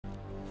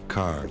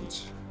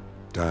Cards,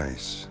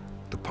 dice,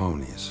 the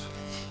ponies.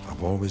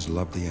 I've always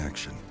loved the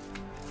action.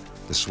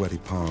 The sweaty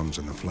palms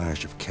and the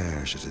flash of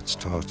cash as it's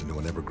tossed into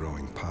an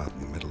ever-growing pot in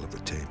the middle of the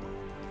table.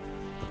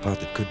 A pot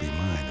that could be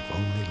mine if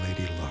only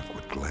Lady Luck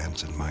would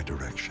glance in my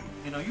direction.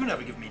 You know, you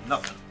never give me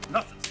nothing.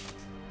 Nothing.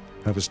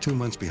 I was 2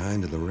 months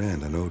behind in the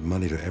rent and owed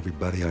money to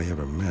everybody I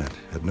ever met.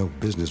 Had no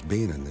business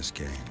being in this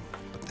game,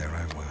 but there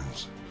I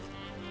was.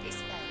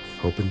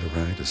 Hoping to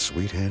ride a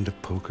sweet hand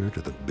of poker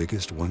to the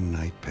biggest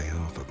one-night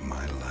payoff of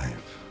my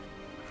life.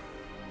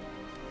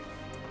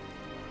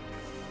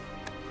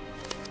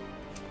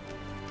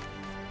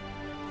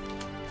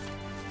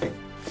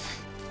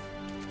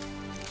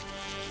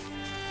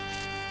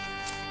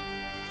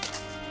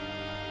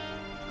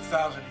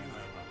 $1,000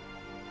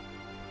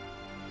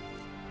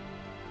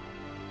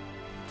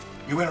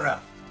 you in or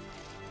out?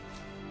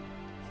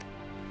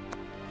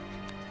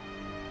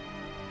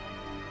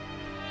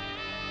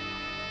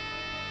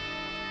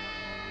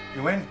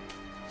 You in?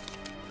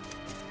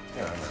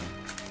 Yeah, I'm in.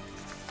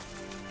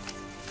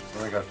 I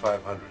only got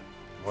 500.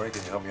 Maury,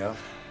 can you help me out?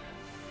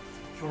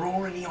 You're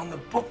already on the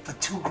book for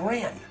 $2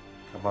 grand.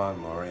 Come on,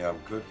 Maury, I'm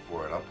good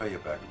for it. I'll pay you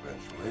back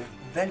eventually.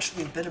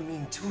 Eventually better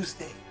mean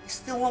Tuesday. You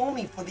still owe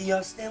me for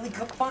the Stanley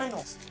Cup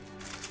Finals.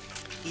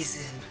 He's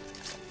in.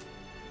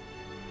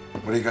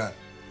 What do you got?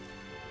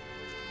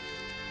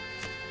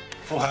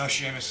 Full house,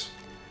 Seamus.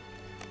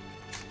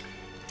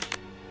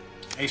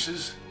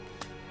 Aces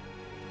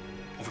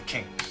over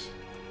kings.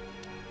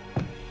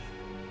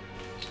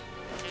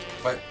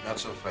 Wait, not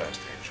so fast,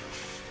 Angel.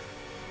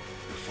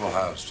 The full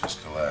house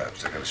just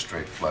collapsed. I got a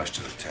straight flush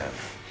to the 10.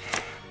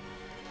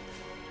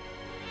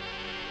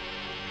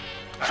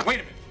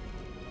 Wait a minute.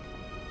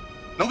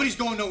 Nobody's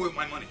going nowhere with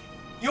my money.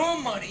 Your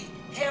money?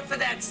 Half of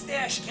that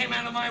stash came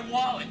out of my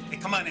wallet. Hey,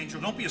 come on, Angel.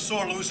 Don't be a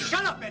sore loser.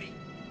 Shut up, Eddie.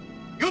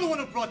 You're the one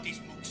who brought these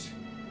books.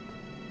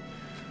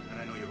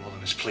 And I know you're all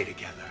in this play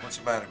together. What's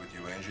the matter with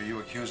you, Angel? You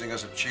accusing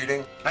us of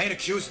cheating? I ain't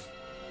accusing.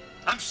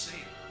 I'm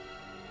saying.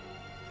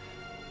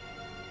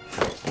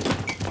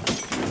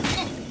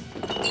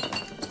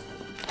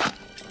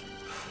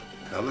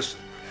 Now listen.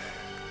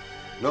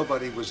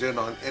 Nobody was in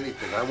on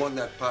anything. I won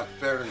that pot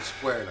fair and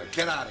square. Now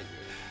get out of here.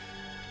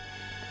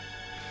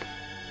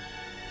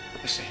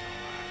 Listen.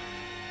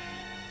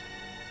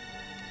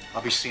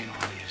 I'll be seeing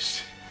all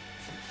these.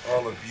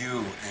 All of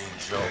you,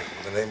 Angel.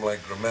 With a name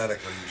like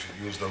Grammatical, you should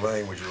use the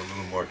language with a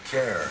little more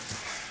care.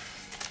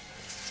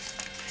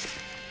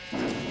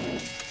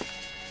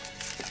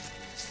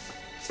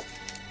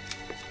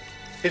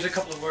 Here's a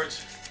couple of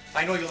words.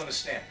 I know you'll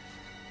understand.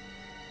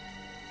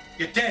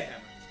 You're dead, Hammer.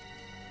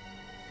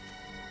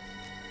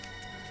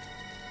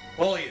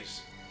 All he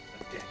is,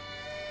 dead.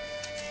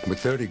 With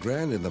 30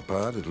 grand in the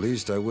pot, at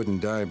least I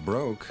wouldn't die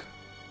broke.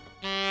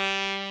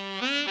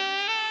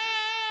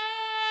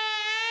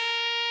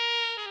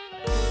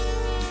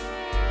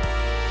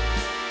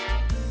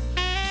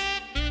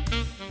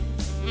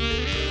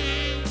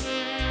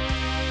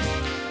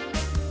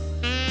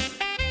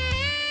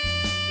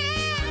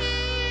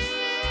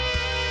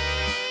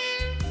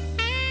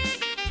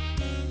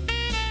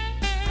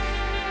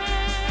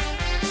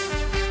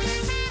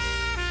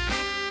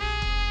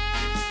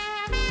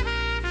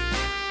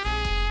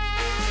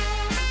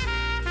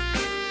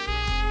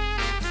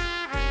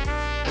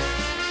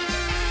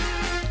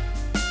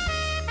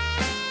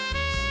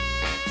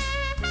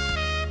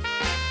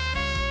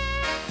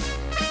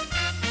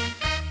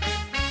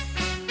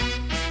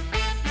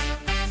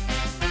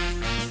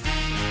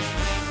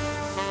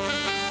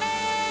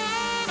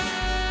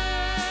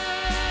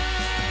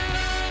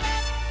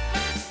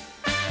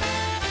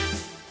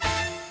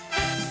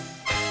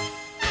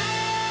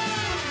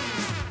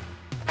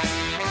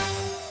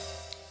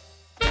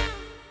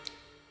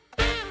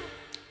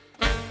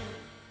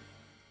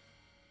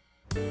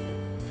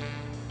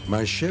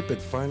 My ship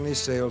had finally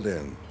sailed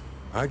in.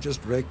 I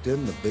just raked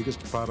in the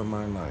biggest pot of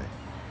my life.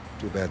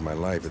 Too bad my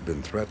life had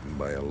been threatened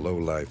by a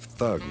low-life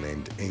thug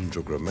named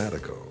Angel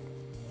Grammatico.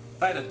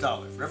 If I had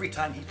 $1 for every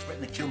time he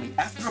threatened to kill me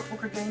after a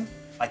poker game,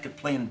 I could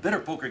play in better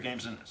poker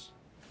games than this.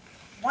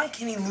 Why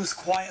can't he lose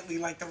quietly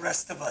like the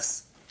rest of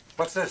us?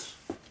 What's this?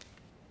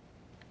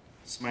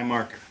 It's my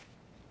marker.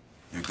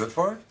 You good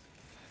for it?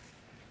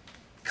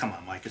 Come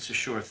on, Mike, it's a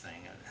sure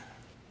thing.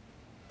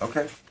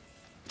 Okay.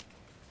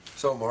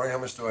 So, Maury, how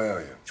much do I owe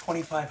you?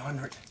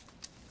 $2,500.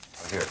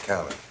 Here,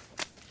 count it.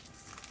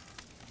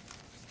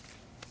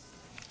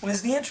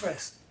 Where's the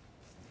interest?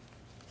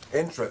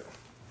 Interest?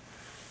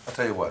 I'll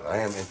tell you what, I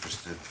am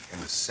interested in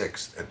the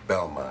 6th at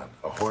Belmont.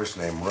 A horse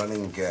named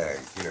Running Gag.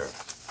 Here,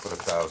 put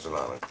 1,000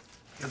 on it.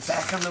 You're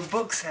back on the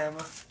books,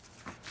 Hammer.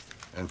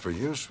 And for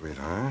you,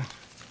 sweetheart,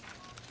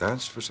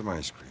 that's for some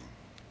ice cream.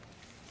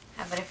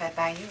 How about if I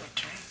buy you a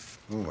drink?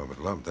 Oh, I would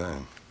love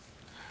that.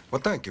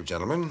 Well, thank you,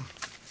 gentlemen.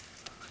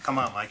 Come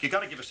on, Mike, you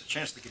gotta give us a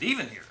chance to get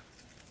even here.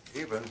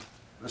 Even?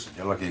 Listen,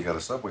 you're lucky you got a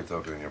subway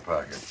token in your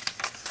pocket.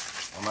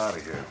 I'm out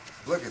of here.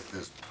 Look at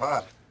this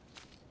pot.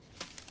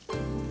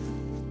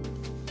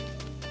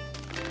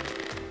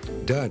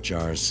 Dutch,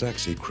 our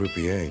sexy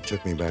croupier,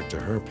 took me back to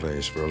her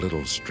place for a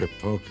little strip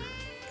poker.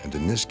 And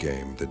in this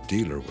game, the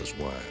dealer was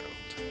wild.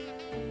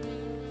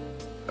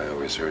 I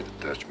always heard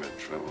the Dutch meant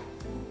trouble.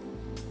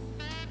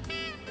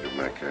 You're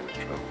my kind of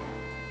trouble.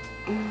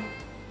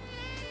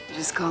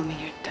 Just call me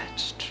your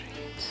Dutch treat.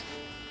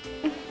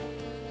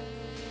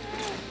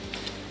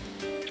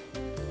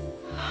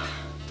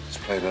 Let's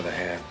play another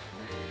hand.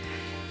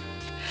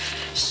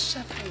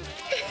 Shuffle.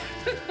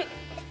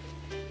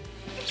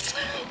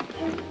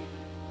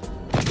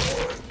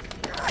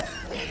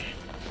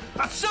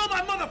 I'll sell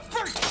my mother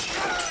first!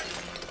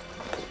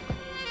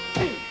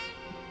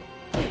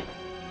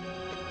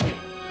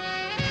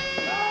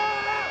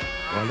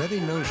 While Eddie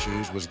No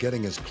Shoes was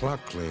getting his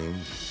clock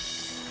cleaned,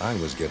 I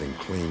was getting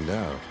cleaned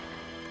out.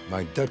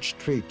 My Dutch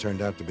treat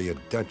turned out to be a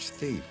Dutch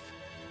thief,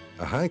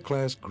 a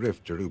high-class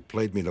grifter who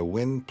played me to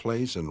win,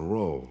 place, and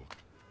roll.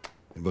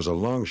 It was a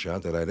long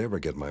shot that I'd ever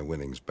get my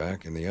winnings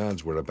back, and the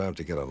odds were about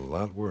to get a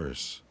lot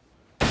worse.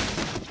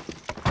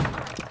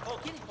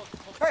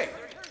 Hey,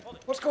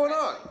 what's going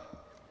on?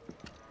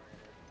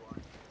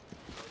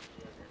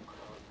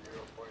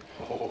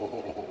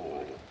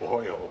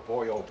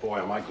 Oh boy,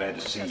 am I glad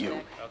to see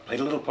you. Played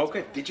a little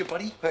poker, did you,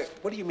 buddy? Hey,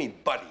 what do you mean,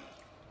 buddy?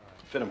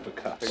 Fit him for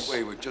cuffs.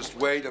 Hey, wait,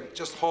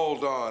 just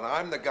hold on.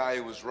 I'm the guy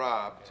who was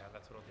robbed.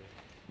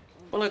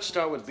 Well, let's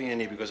start with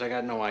B&E because I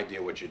got no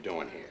idea what you're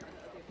doing here.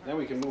 Then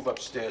we can move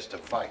upstairs to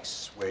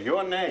Vice, where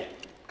your name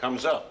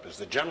comes up as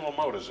the General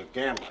Motors of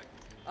gambling.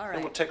 All right.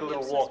 Then we'll take a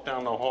little walk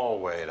down the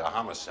hallway to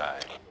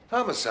Homicide.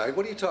 Homicide?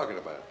 What are you talking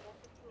about?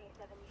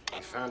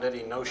 We found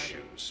Eddie No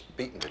Shoes,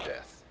 beaten to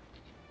death.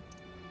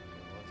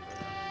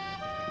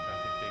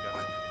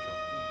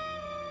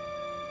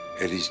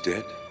 Eddie's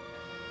dead?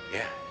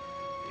 Yeah.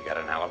 You got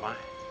an alibi?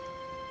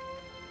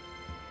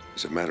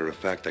 As a matter of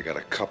fact, I got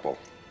a couple.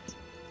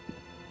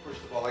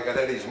 First of all, I got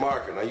Eddie's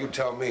marker. Now, you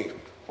tell me,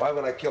 why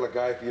would I kill a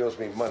guy if he owes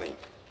me money?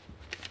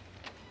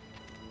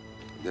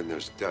 And then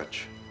there's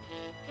Dutch.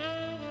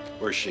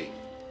 Where's she?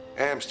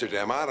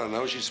 Amsterdam, I don't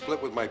know. She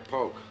split with my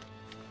poke.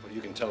 Well, you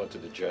can tell it to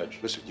the judge.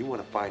 Listen, you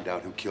want to find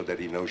out who killed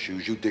Eddie No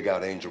Shoes, you dig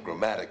out Angel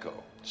Grammatico.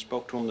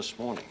 Spoke to him this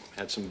morning.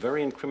 Had some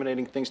very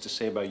incriminating things to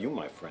say about you,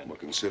 my friend. Well,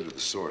 consider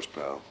the source,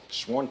 pal.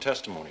 Sworn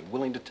testimony,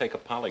 willing to take a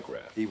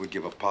polygraph. He would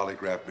give a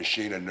polygraph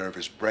machine a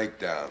nervous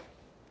breakdown.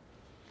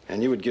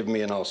 And you would give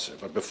me an ulcer.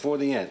 But before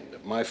the end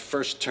of my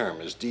first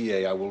term as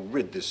DA, I will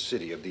rid this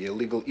city of the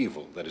illegal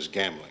evil that is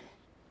gambling.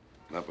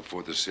 Not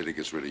before the city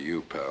gets rid of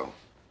you, pal.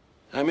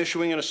 I'm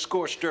issuing a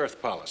scorched earth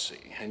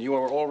policy, and you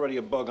are already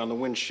a bug on the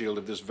windshield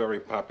of this very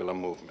popular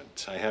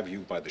movement. I have you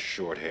by the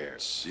short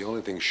hairs. The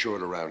only thing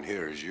short around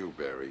here is you,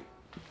 Barry.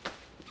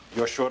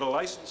 You're short a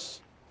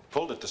license.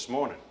 Pulled it this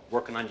morning.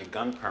 Working on your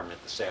gun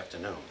permit this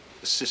afternoon.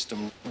 The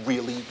system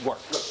really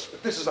works. Look,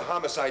 if this is a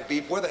homicide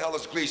beef, where the hell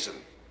is Gleason?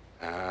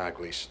 Ah,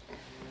 Gleason.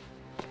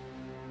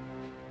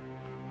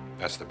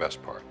 That's the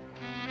best part.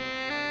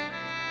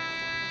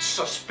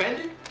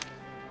 Suspended?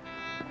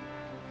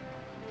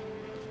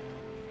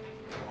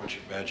 I want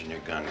you badging your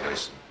gun,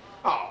 Gleason.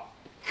 Oh,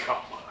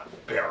 come on,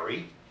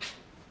 Barry.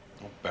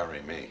 Don't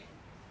bury me.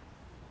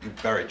 You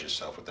buried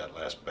yourself with that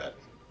last bet.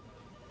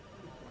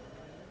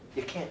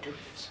 You can't do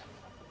this.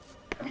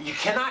 I mean, you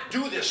cannot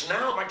do this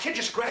now. My kid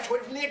just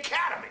graduated from the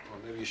academy. Well,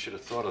 maybe you should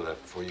have thought of that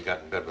before you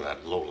got in bed with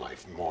that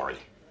lowlife, Maury.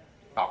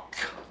 Oh,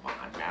 come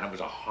on, man. It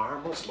was a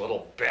harmless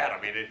little bet.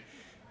 I mean,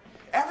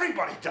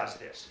 everybody does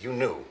this. You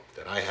knew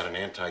that I had an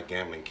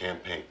anti-gambling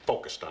campaign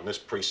focused on this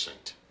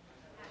precinct.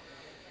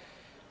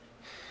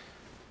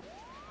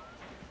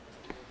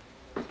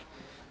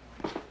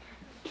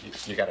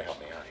 You gotta help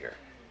me out here.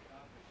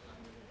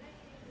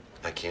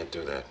 I can't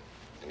do that.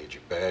 I need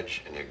your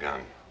badge and your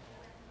gun.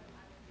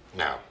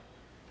 Now.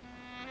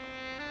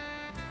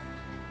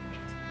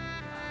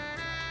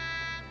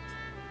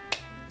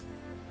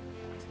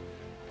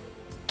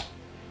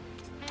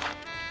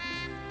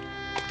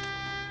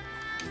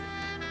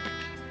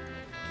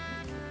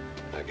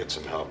 Now get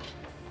some help.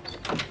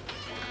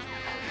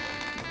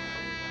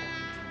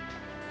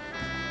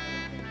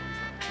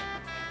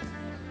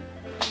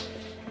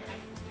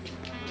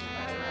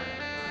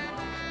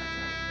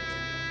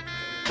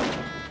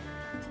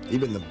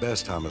 Even the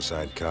best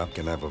homicide cop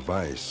can have a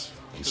vice,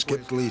 and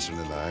Skip Gleason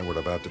and I were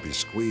about to be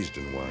squeezed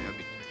in one.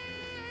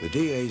 The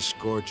DA's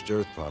scorched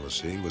earth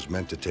policy was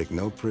meant to take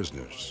no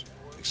prisoners,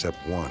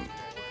 except one,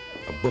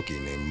 a bookie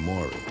named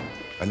Maury.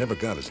 I never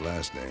got his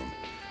last name.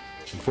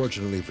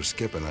 Unfortunately for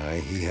Skip and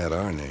I, he had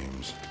our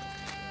names.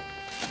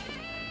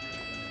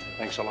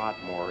 Thanks a lot,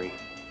 Maury.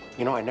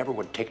 You know, I never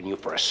would have taken you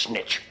for a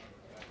snitch.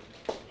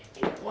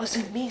 It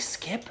wasn't me,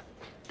 Skip.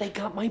 They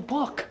got my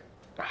book.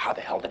 Now, how the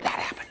hell did that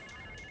happen?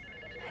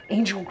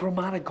 Angel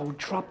Grammatico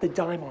dropped the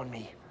dime on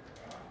me.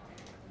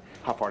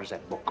 How far does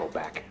that book go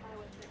back?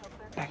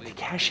 Back to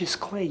Cassius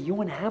Clay.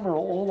 You and Hammer are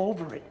all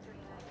over it.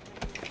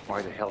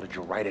 Why the hell did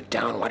you write it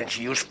down? Why didn't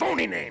you use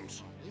phony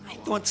names? I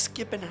thought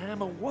Skip and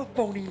Hammer were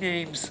phony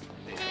names.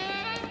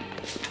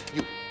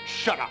 You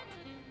shut up.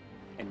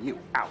 And you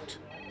out.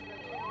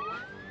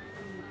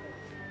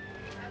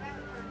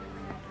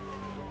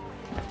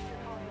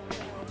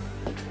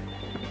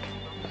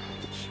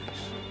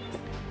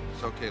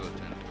 It's okay,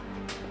 Lieutenant.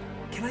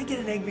 can I get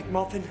an Egg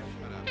McMuffin?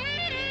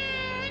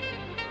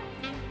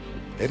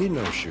 Eddie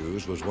No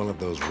Shoes was one of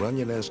those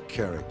Runyon-esque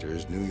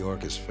characters New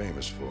York is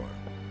famous for.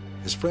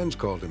 His friends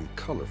called him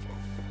colorful,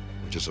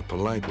 which is a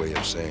polite way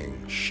of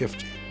saying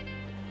shifty.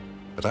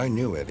 But I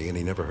knew Eddie, and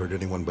he never hurt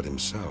anyone but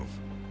himself.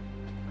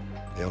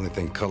 The only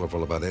thing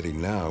colorful about Eddie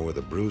now were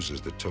the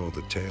bruises that told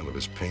the tale of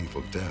his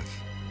painful death.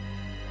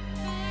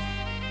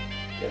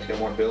 You guys got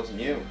more bills than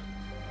you.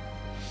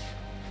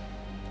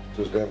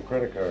 Those damn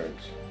credit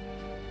cards.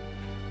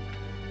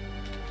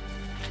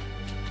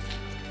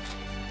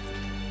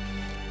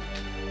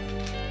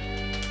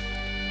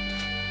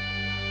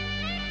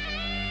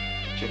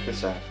 Check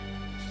this out.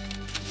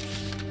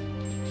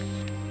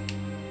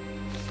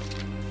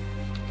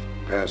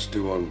 Past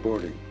due on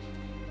boarding.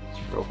 It's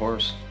for a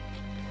horse.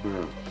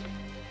 Yeah.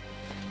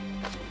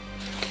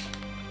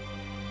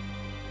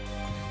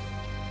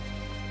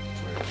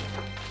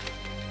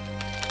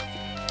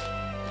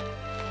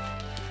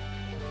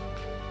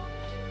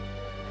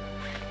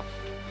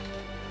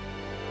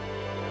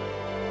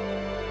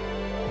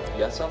 You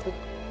got something?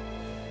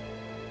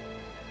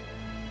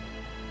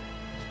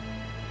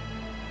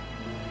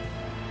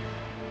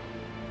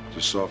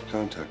 Just soft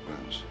contact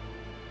lens.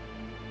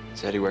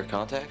 Does Eddie wear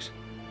contacts?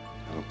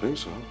 I don't think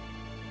so.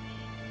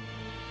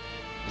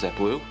 Is that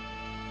blue?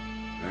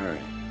 Harry.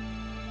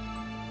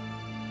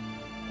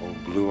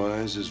 Old Blue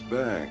Eyes is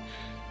back.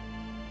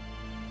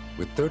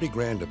 With 30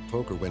 grand of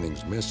poker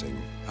winnings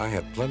missing, I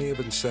had plenty of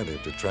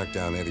incentive to track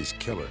down Eddie's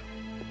killer.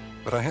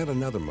 But I had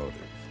another motive.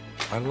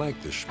 I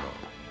liked this schmo.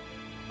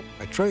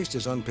 I traced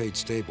his unpaid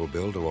stable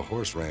bill to a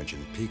horse ranch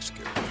in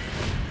Peekskill,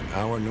 an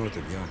hour north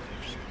of Yonkers.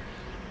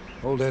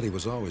 Old Eddie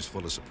was always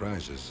full of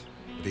surprises,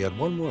 but he had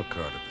one more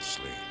card up his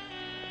sleeve.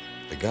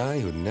 The guy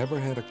who never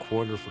had a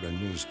quarter for a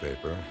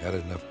newspaper had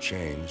enough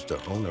change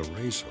to own a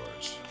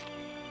racehorse.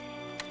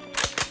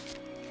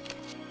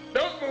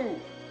 Don't move!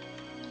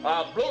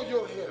 I'll blow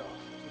your head off.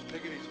 Just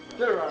take it easy.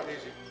 Get around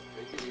easy.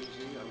 Take it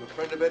easy. I'm a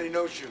friend of Eddie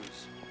No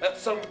Shoes. That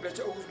son of a bitch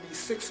owes me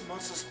 6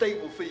 months of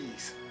stable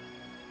fees.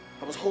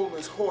 I was holding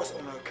his horse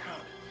on the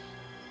account.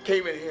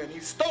 Came in here and he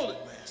stole it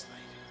last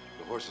night.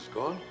 The horse is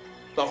gone?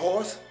 The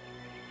horse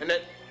and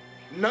that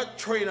nut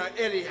trainer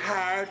Eddie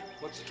hired.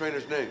 What's the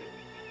trainer's name?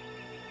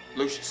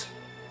 Lucius.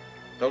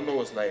 Don't know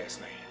his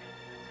last name.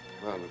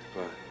 Well,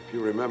 if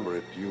you remember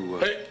it, you,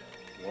 Hey,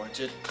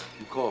 watch it.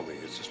 you call me.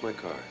 It's just my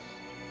card.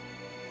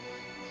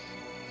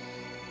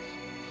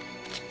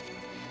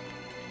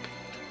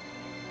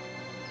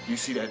 You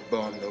see that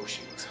bum, No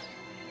Shoes.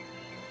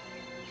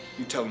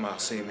 You tell him I'll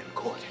see him in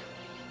court.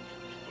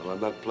 Well, I'm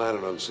not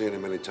planning on seeing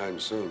him anytime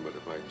soon, but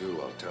if I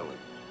do, I'll tell him.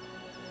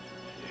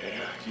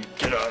 Yeah, you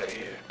get out of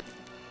here.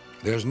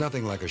 There's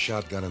nothing like a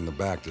shotgun in the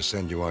back to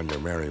send you on your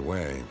merry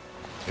way.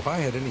 If I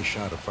had any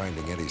shot of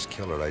finding Eddie's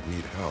killer, I'd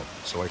need help.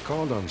 So I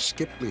called on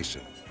Skip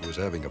Gleason, who was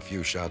having a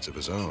few shots of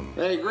his own.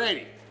 Hey,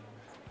 Grady.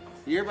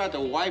 You hear about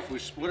the wife who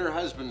split her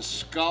husband's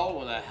skull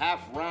with a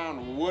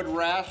half-round wood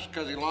rasp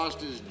because he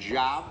lost his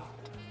job?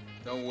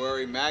 Don't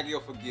worry, Maggie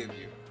will forgive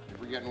you. You're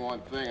forgetting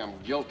one thing, I'm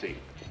guilty.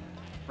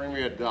 Bring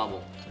me a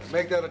double.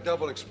 Make that a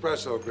double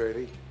espresso,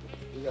 Grady.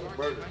 We got a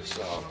murder to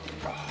solve.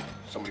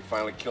 Somebody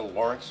finally killed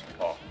Lawrence?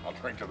 Oh, I'll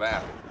drink to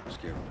that.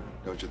 Skip,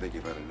 don't you think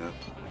you've had enough?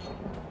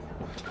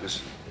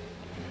 Listen,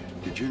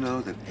 did you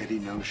know that Eddie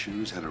No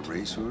Shoes had a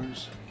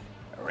racehorse?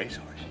 A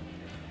racehorse?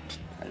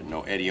 I didn't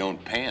know Eddie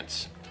owned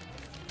pants.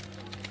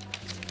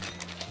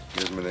 He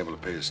hasn't been able to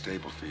pay his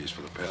stable fees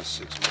for the past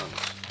 6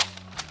 months.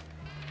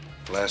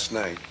 Last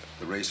night,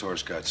 the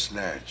racehorse got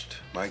snatched.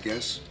 My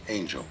guess,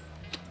 Angel.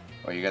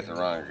 Well, you got the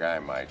wrong guy,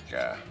 Mike.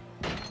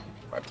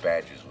 My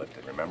badge is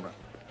lifted, remember?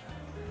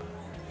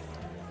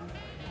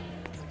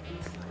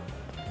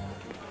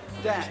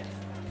 Dad.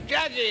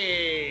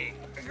 Jackie!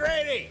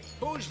 Grady!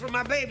 Booze for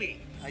my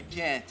baby! I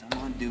can't. I'm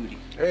on duty.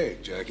 Hey,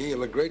 Jackie, you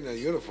look great in that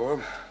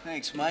uniform.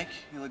 Thanks, Mike.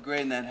 You look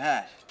great in that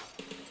hat.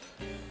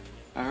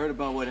 I heard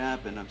about what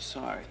happened. I'm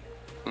sorry.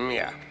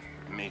 Yeah,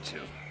 me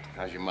too.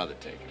 How's your mother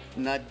taking it?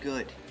 Not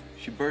good.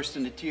 She burst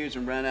into tears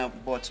and ran out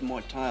and bought some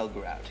more tile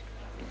grout.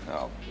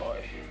 Oh,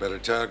 boy. Better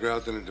tile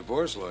grout than a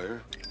divorce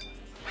lawyer.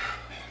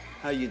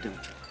 How you doing?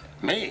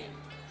 Me?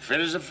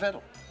 Fit as a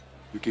fiddle.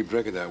 You keep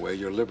drinking that way,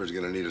 your liver's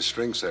gonna need a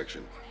string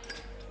section.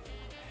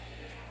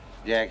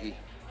 Jackie,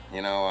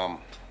 you know,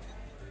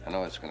 I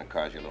know it's gonna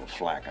cause you a little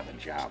flack on the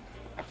job.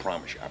 I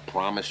promise you. I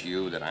promise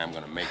you that I'm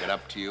gonna make it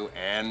up to you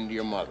and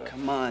your mother.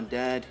 Come on,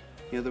 Dad.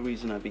 You're the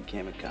reason I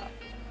became a cop.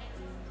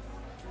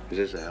 Is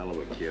this a hell of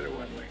a kid or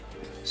what, Mike?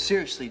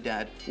 Seriously,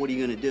 Dad, what are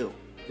you gonna do?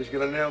 He's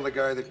gonna nail the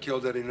guy that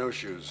killed Eddie No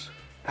Shoes.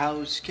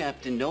 How's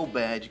Captain No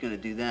Badge gonna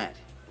do that?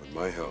 With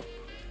my help.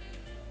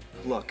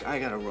 Look, I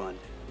gotta run.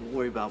 Don't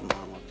worry about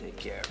Mom. I'll take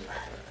care of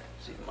her.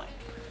 See you, Mike.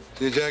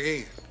 See you,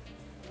 Jackie.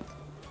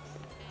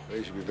 Well,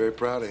 you should be very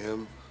proud of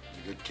him.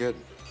 He's a good kid.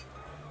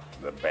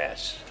 The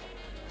best.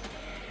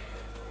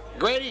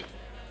 Grady,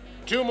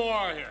 2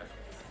 more here.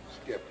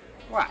 Skip.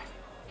 What?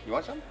 You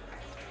want some?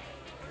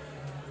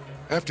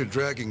 After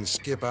dragging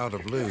Skip out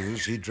of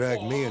Lou's, he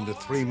dragged me into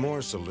 3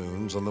 more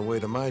saloons on the way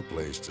to my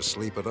place to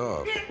sleep it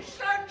off.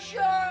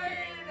 Sunshine!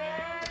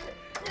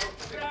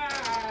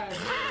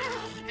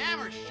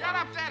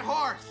 that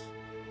horse.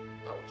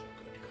 That was a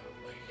good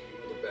cowboy.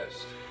 You're the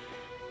best.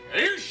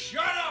 You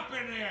shut up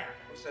in there!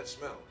 What's that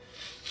smell?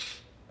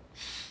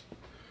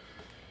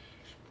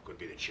 Could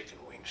be the chicken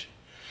wings.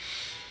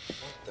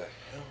 What the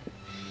hell?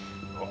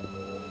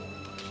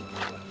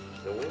 Uh-oh.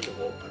 The window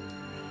open.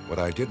 What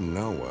I didn't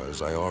know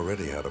was I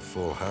already had a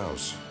full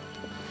house.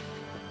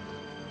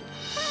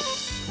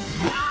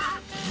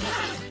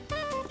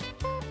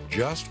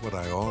 Just what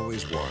I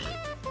always wanted,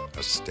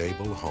 a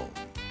stable home.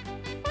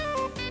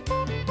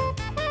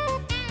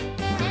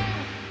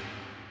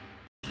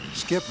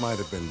 Skip might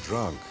have been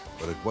drunk,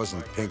 but it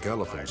wasn't pink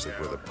elephants that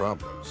were the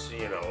problem.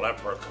 Seeing a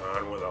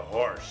leprechaun with a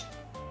horse.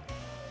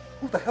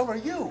 Who the hell are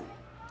you?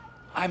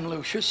 I'm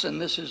Lucius,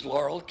 and this is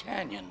Laurel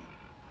Canyon.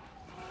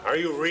 Are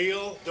you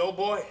real,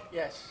 doughboy?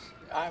 Yes,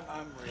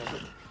 I'm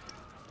real.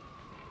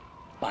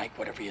 Mike,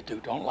 whatever you do,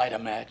 don't light a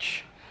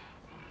match.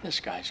 This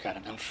guy's got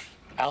enough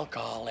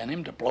alcohol in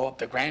him to blow up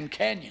the Grand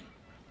Canyon.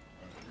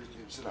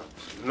 Sit down.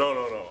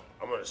 No.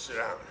 I'm gonna sit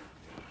down.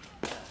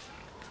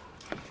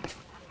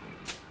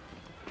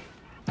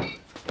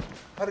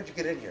 How did you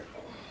get in here?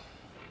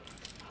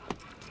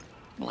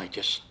 Well, I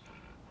just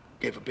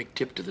gave a big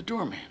tip to the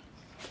doorman.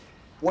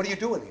 What are you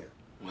doing here?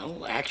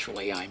 Well,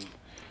 actually, I'm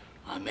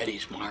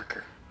Eddie's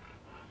marker.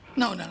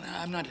 No,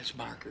 I'm not his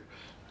marker.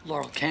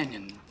 Laurel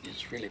Canyon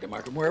is really the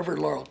marker. Wherever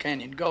Laurel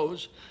Canyon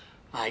goes,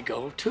 I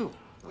go too.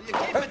 Will you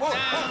keep it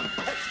down?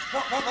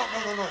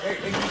 No. Hey.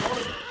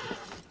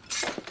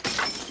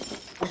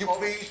 Will you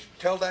please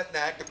tell that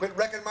nag to quit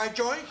wrecking my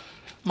joint?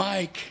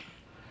 Mike,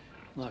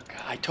 look,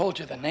 I told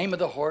you the name of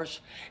the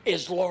horse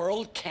is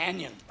Laurel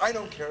Canyon. I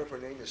don't care if her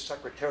name is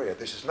Secretariat.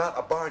 This is not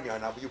a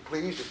barnyard. Now, will you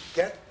please just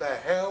get the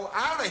hell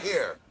out of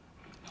here?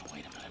 No,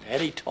 wait a minute.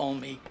 Eddie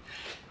told me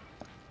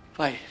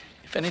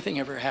if anything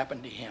ever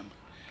happened to him,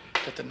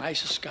 that the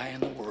nicest guy in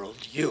the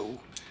world, you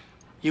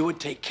would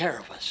take care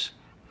of us.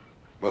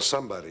 Well,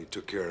 somebody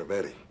took care of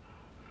Eddie.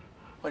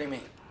 What do you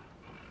mean?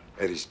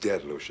 Eddie's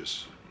dead,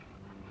 Lucius.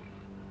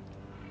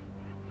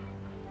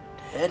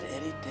 Dead?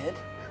 Eddie dead?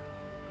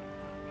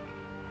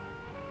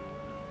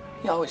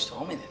 He always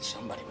told me that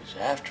somebody was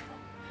after him.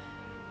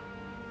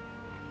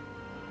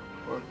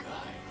 Poor guy.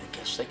 I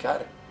guess they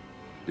got him.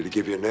 Did he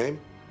give you a name?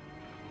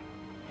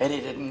 Eddie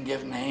didn't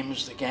give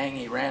names. The gang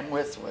he ran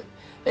with,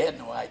 they had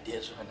no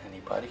ideas of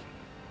anybody.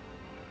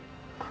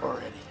 Poor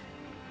Eddie.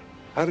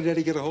 How did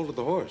Eddie get a hold of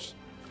the horse?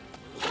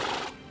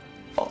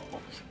 Oh,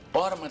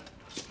 bought him at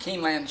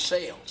Keeneland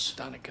Sales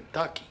down in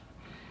Kentucky.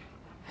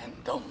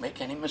 And don't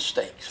make any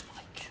mistakes, Mike.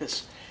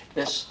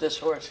 This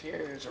horse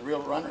here is a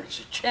real runner. He's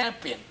a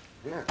champion.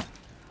 Yeah.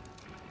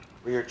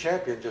 Well, your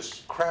champion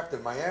just crapped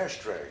in my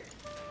ashtray.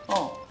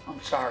 Oh,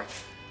 I'm sorry.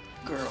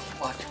 Girl,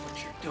 watch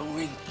what you're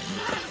doing.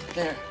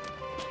 There,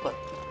 look.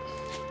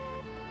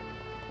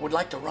 Would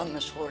like to run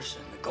this horse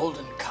in the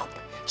Golden Cup.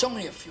 It's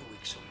only a few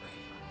weeks away.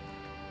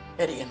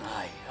 Eddie and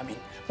I mean,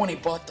 when he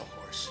bought the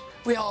horse,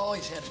 we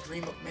always had a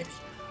dream of maybe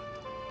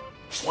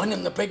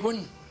winning the big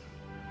one.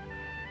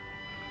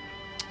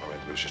 All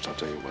right, Lucius, I'll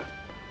tell you what.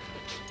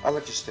 I'll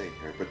let you stay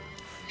here, but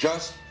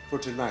just for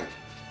tonight.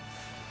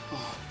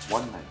 Oh.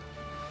 One night.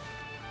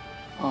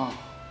 Oh.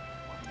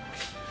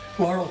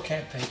 Laurel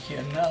can't thank you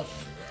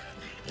enough.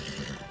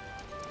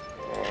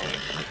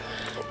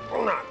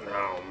 Not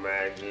now,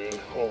 Maggie.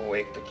 We'll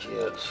wake the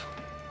kids.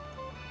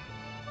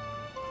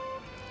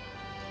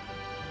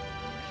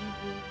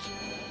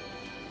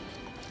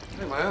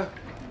 Hey, Maya.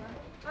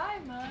 Hi,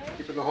 Mike.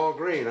 Keeping the hall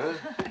green, huh?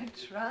 I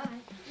tried.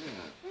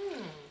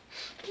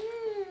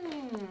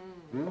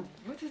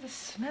 What is the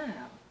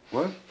smell?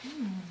 What?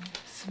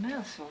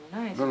 Smells so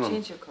nice. No.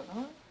 Change your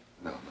cologne?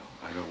 No,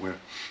 I don't wear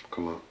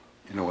cologne.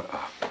 You know what?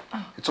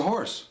 It's a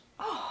horse.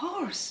 Oh,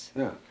 horse.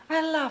 Yeah.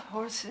 I love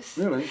horses.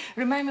 Really?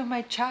 Remind me of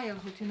my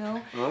childhood, you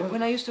know? Huh?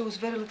 When I was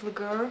very little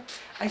girl,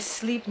 I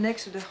sleep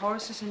next to the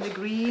horses in the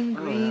green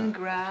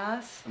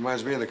grass.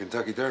 Reminds me of the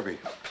Kentucky Derby.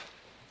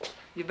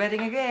 You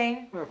betting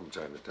again? Well, from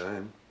time to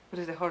time. What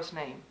is the horse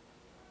name?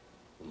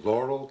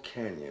 Laurel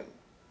Canyon.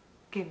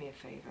 Give me a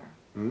favor.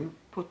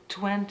 Put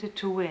 20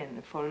 to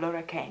win for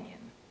Laura Canyon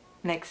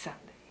next Sunday.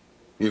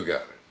 You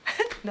got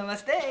it.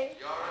 Namaste.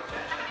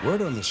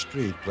 Word on the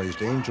street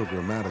placed Angel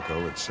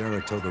Grammatico at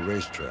Saratoga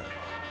Racetrack.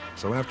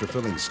 So after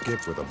filling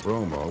Skip with a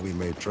bromo, we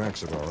made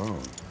tracks of our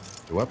own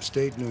to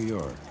upstate New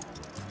York.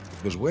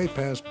 It was way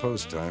past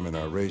post time in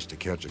our race to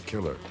catch a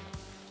killer,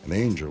 and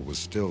Angel was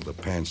still the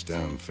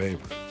pants-down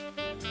favorite.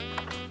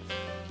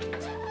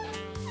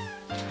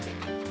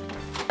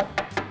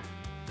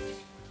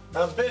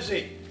 I'm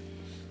busy.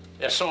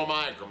 Yeah, so am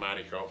I,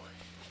 Grammatico.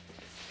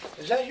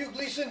 Is that you,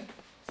 Gleason?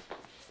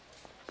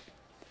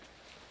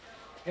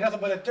 You're nothing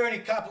but a dirty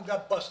cop who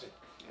got busted.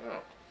 Oh.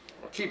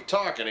 Well, keep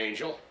talking,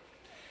 Angel.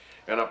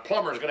 And a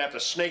plumber's gonna have to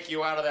snake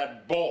you out of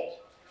that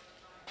bowl.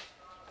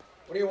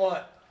 What do you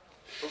want?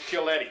 Who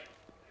killed Eddie?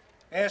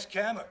 Ask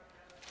Hammer.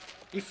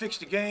 He fixed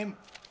the game,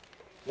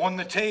 won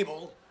the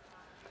table.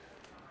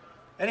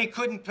 Eddie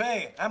couldn't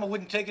pay. Hammer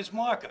wouldn't take his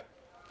marker.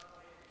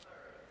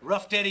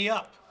 Roughed Eddie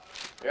up.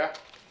 Yeah?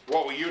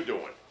 What were you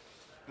doing?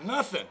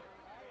 Nothing.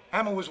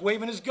 Hammer was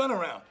waving his gun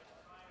around.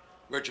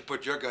 Where'd you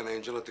put your gun,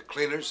 Angel? At the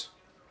cleaners?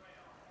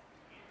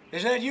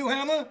 Is that you,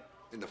 Hammer?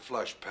 In the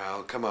flush,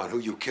 pal. Come on, who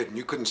you kidding?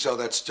 You couldn't sell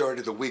that story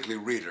to the Weekly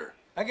Reader.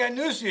 I got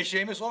news for you,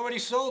 Seamus. Already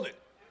sold it.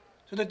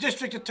 To the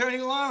District Attorney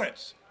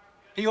Lawrence.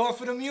 He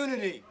offered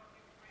immunity.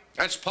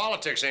 That's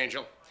politics,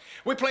 Angel.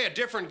 We play a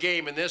different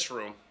game in this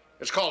room.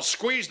 It's called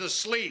Squeeze the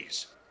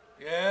Sleaze.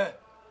 Yeah?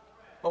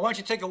 Well, why don't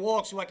you take a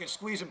walk so I can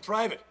squeeze in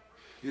private?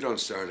 You don't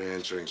start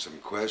answering some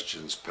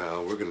questions,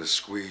 pal. We're gonna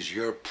squeeze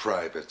your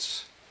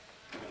privates.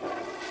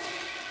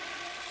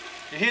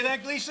 You hear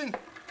that, Gleason?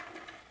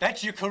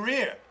 That's your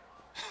career.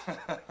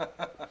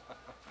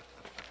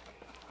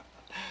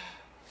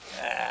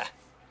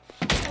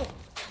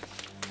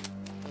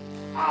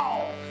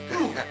 Ow!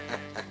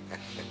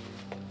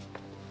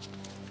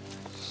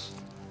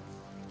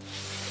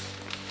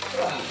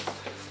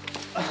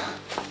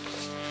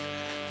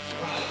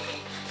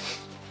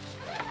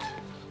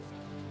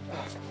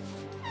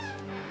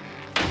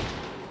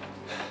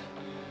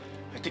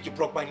 I think you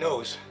broke my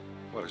nose.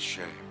 What a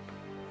shame.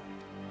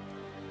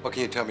 What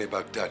can you tell me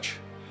about Dutch?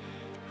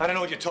 I don't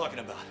know what you're talking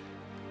about.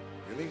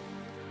 Really?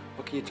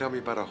 What can you tell me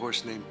about a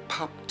horse named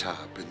Pop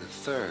Top in the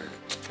third?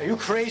 Are you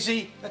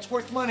crazy? That's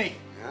worth money.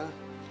 Yeah?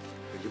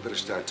 Then you better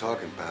start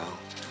talking, pal.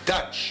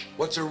 Dutch!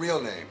 What's her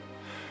real name?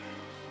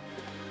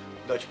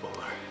 Dutch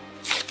Bowler.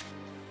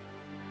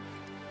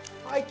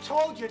 I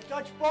told you,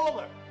 Dutch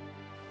Bowler.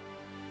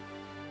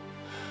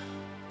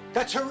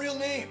 That's her real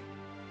name.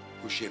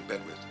 Who's she in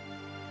bed with?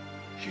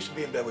 She used to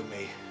be in bed with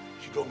me.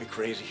 She drove me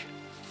crazy.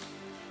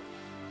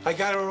 I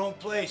got her own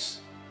place.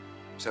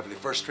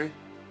 71st Street?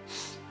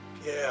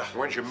 Yeah.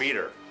 When'd you meet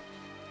her?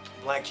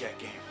 Blackjack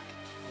game.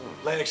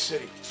 Atlantic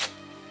City.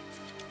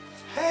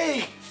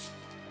 Hey!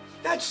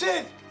 That's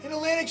it! In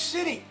Atlantic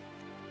City.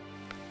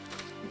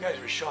 You guys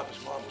are as sharp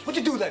as marbles.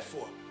 What'd you do that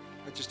for?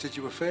 I just did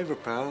you a favor,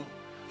 pal.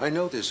 I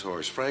know this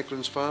horse,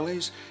 Franklin's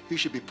Follies. He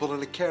should be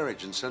pulling a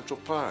carriage in Central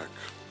Park.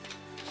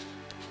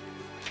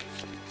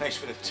 Thanks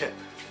for the tip.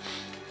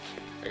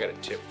 I got a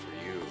tip for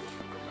you,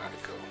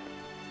 Grammatico.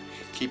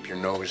 Keep your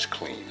nose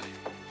clean.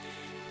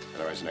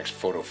 Otherwise, the next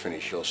photo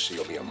finish you'll see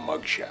will be a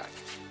mugshot.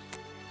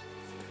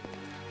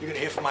 You're gonna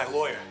hear from my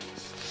lawyer.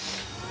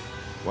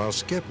 While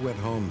Skip went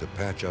home to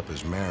patch up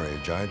his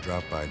marriage, I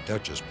dropped by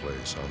Dutch's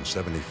place on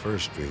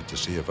 71st Street to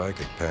see if I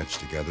could patch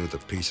together the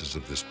pieces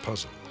of this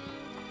puzzle.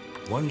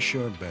 One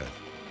sure bet.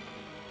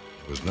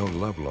 There was no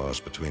love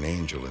lost between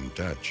Angel and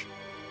Dutch.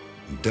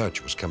 And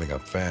Dutch was coming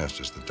up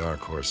fast as the dark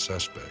horse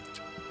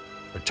suspect.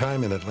 Her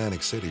time in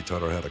Atlantic City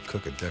taught her how to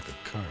cook a deck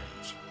of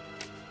cards.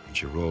 And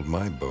she rolled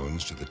my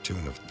bones to the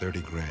tune of 30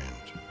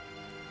 grand.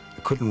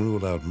 I couldn't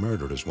rule out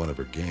murder as one of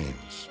her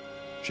games.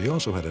 She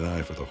also had an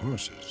eye for the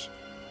horses.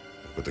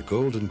 But with the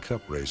Golden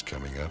Cup race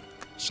coming up,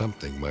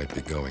 something might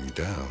be going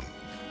down.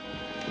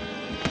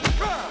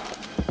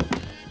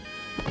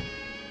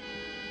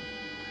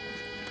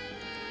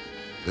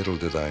 Little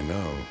did I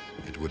know,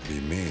 it would be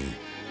me.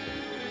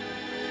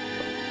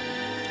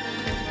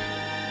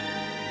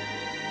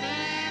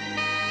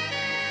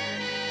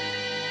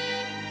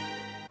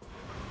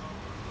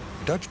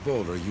 Dutch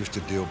Bowler used to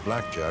deal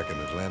blackjack in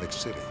Atlantic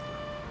City,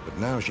 but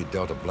now she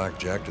dealt a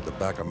blackjack to the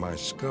back of my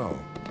skull.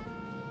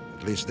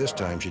 At least this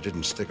time she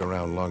didn't stick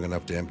around long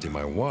enough to empty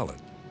my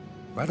wallet.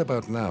 Right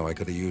about now, I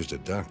could have used a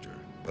doctor,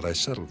 but I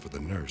settled for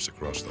the nurse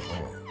across the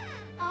hall.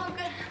 Oh,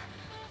 good.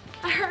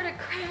 I heard a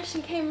crash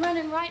and came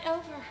running right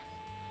over.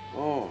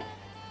 Oh,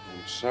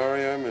 I'm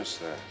sorry I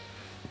missed that.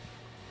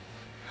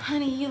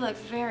 Honey, you look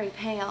very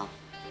pale.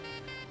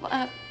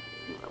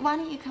 Why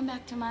don't you come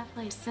back to my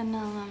place and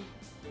I'll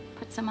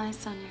put some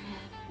ice on your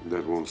head.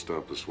 That won't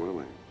stop the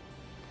swelling.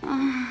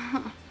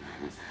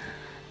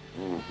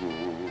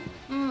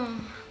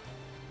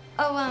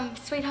 Oh,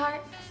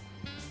 sweetheart,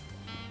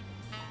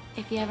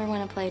 if you ever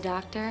want to play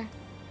doctor,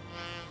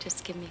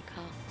 just give me a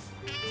call.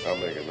 I'll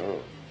make a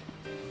note.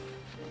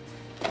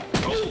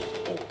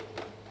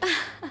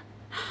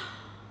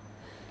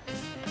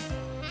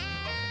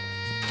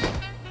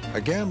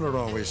 A gambler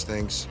always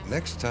thinks,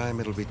 next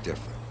time it'll be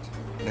different.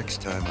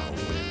 Next time I'll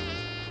win.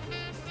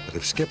 But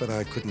if Skip and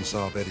I couldn't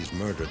solve Eddie's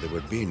murder, there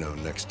would be no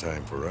next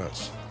time for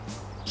us.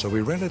 So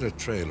we rented a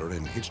trailer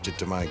and hitched it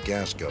to my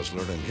gas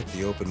guzzler and hit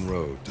the open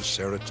road to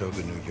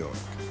Saratoga, New York,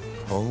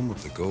 home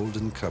of the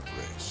Golden Cup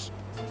race.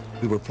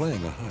 We were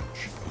playing a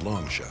hunch, a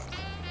long shot.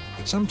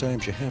 But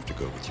sometimes you have to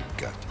go with your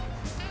gut.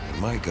 And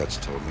my guts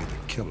told me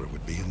the killer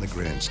would be in the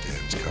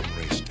grandstands come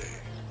race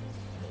day.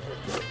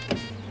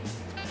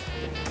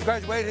 You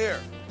guys wait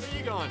here. Where are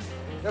you going?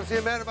 Never see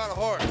a man about a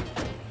horse.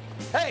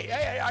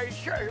 Hey, are you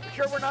sure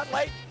we're not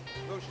late?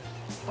 Lucius,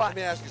 let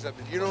me ask you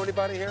something. Do you know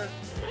anybody here?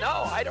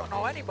 No, I don't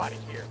know anybody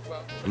here.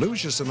 Well,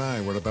 Lucius and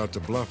I were about to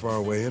bluff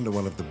our way into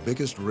one of the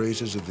biggest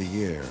races of the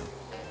year.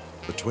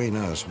 Between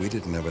us, we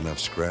didn't have enough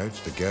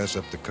scratch to gas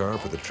up the car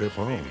for the trip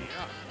home.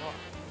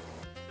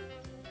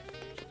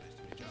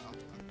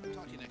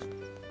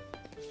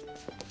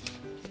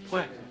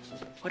 What?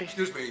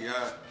 Excuse me,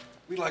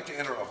 we'd like to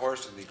enter a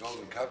horse in the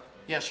Golden Cup.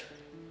 Yes, sir.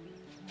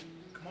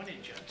 Come on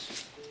in,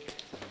 gents.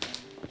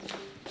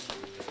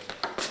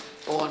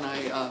 Oh, and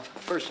I,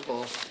 first of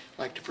all,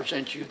 like to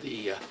present you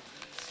the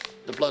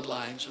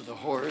bloodlines of the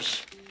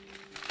horse.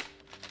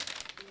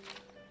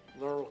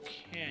 Laurel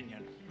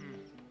Canyon.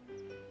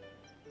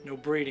 No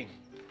breeding.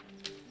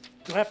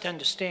 You'll have to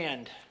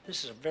understand,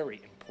 this is a very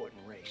important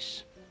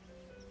race.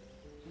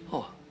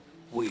 Oh,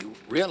 we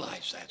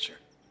realize that, sir.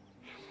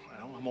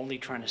 Well, I'm only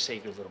trying to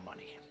save you a little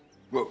money.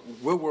 Well,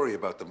 we'll worry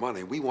about the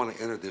money. We want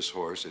to enter this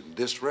horse in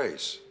this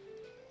race.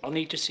 I'll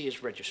need to see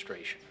his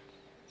registration.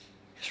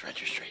 His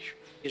registration?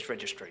 His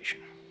registration.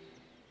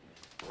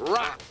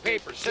 Rock,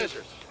 paper,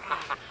 scissors.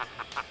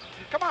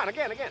 Come on,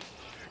 again.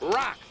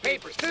 Rock,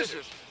 paper,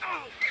 scissors.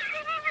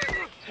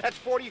 That's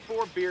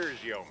 44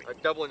 beers you owe me.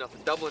 Double or nothing,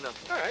 double or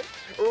nothing. All right.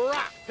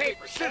 Rock,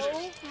 paper, scissors.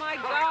 Oh, my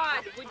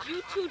God. Would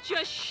you two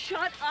just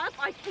shut up?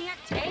 I can't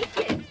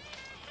take it.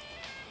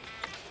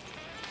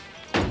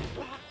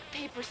 Rock,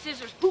 paper,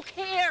 scissors. Who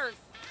cares?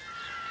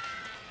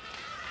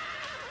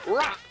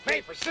 Rock,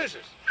 paper,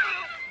 scissors.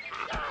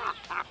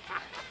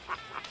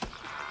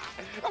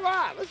 Come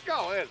on, let's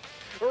go in.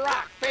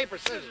 Rock, paper,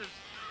 scissors.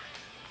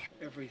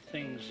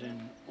 Everything's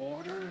in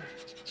order.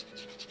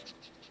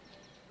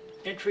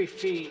 Entry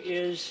fee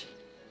is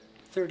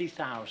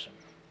 $30,000.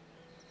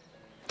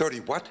 30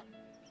 what?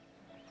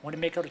 Want to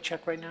make out a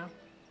check right now?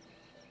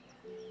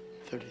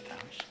 30,000.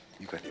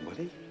 You got any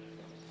money?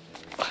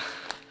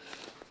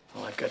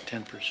 Well, I've got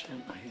 10%.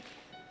 I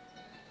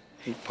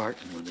hate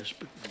parting with this,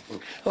 but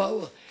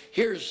well,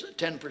 here's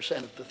 10%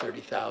 of the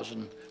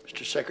 30,000,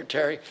 Mr.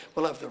 Secretary.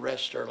 We'll have the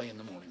rest early in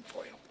the morning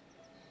for you.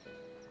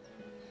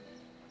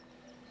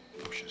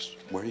 Lucius,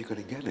 where are you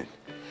going to get it?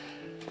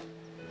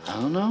 I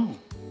don't know.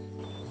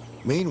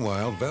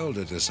 Meanwhile,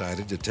 Velda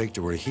decided to take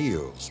to her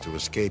heels to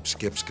escape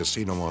Skip's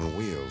casino on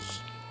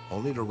wheels,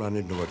 only to run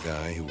into a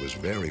guy who was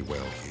very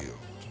well heeled,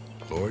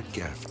 Lord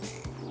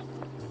Gaffney.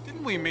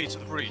 Didn't we meet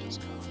at the Breeders'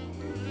 Cup?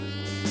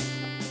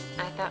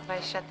 I thought I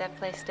shut that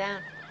place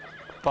down.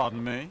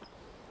 Pardon me?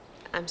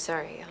 I'm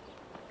sorry.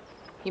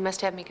 You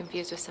must have me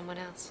confused with someone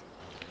else.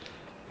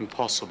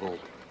 Impossible.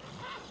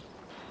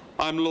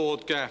 I'm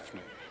Lord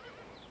Gaffney.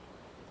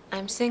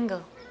 I'm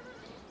single.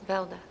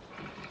 Velda.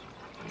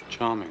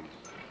 Charming.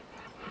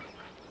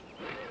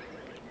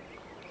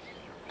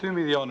 Do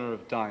me the honor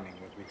of dining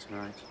with me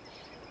tonight.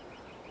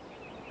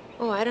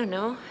 Oh, I don't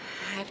know.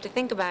 I have to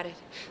think about it.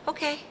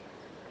 Okay.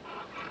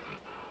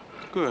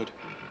 Good.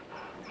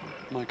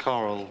 My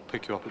car will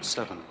pick you up at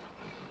 7.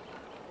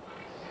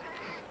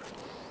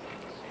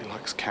 He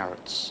likes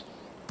carrots.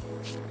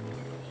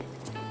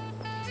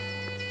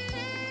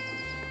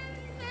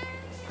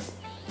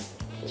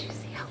 Did you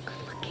see how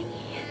good looking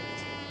he is?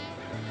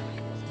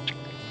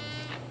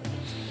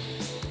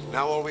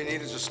 Now all we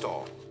need is a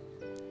stall.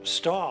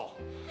 Stall?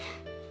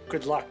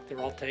 Good luck. They're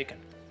all taken.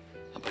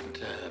 But,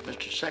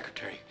 Mr.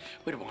 Secretary,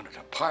 we don't want an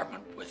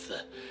apartment with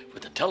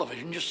a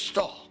television, just a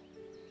stall.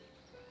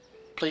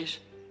 Please?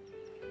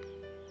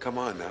 Come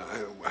on now.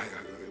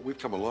 We've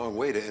come a long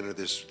way to enter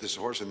this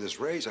horse in this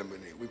race. I mean,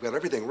 we've got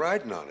everything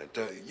riding on it.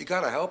 You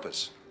got to help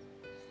us.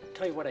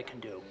 Tell you what I can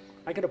do.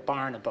 I got a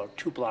barn about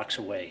 2 blocks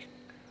away.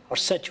 I'll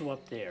set you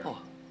up there. Oh.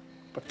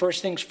 But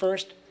first things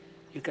first,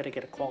 you got to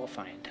get a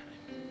qualifying time.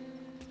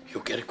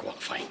 You'll get a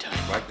qualifying time.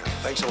 Right now.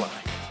 Thanks a lot.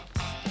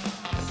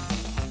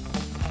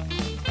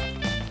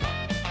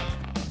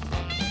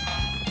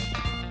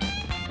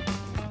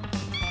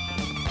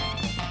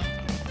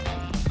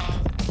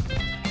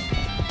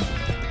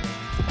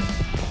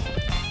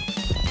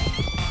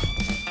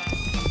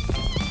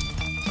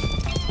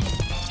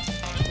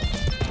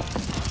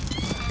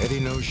 Eddie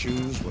No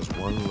Shoes was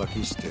one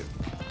lucky stiff.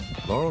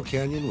 Laurel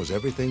Canyon was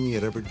everything he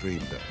had ever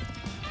dreamed of.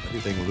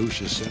 Everything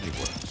Lucius said he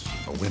was.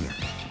 A winner.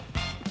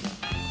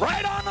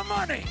 Right on the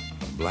money.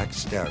 A black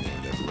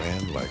stallion that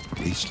ran like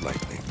greased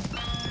lightning.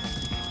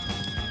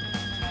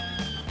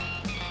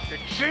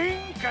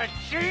 Ka-ching,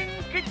 ka-ching,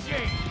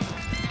 ka-ching.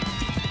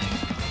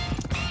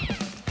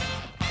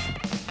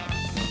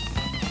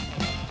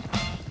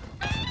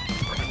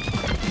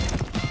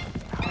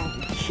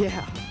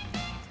 Yeah.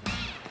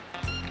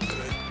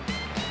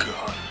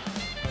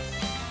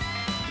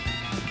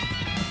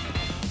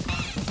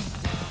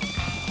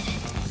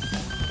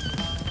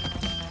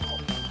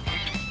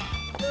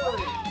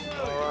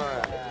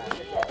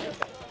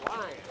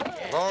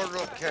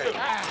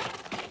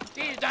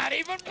 He's not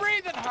even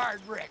breathing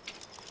hard, Rick.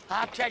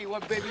 I'll tell you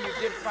what, baby, you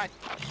did fine.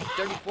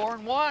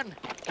 34-1.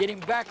 Get him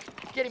back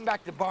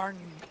to the barn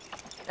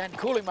and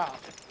cool him out.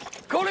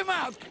 Cool him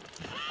out.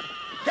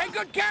 Take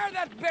good care of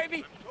that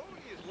baby.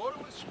 He's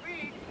loaded with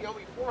speed. He owe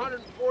me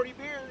 440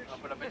 beers.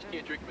 But I bet you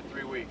can't drink for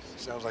 3 weeks.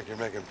 Sounds like you're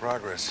making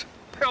progress.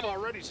 I'm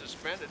already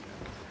suspended.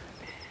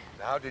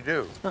 How'd you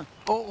do?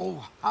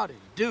 Oh, how did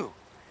you do?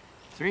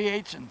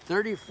 3/8 and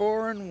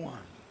 34-1.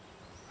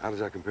 How does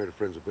that compare to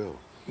Friends of Bill?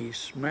 He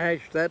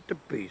smashed that to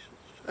pieces.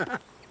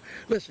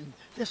 Listen,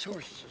 this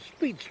horse is a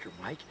speedster,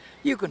 Mike.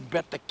 You can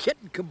bet the kit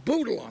and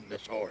caboodle on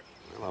this horse.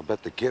 Well, I'll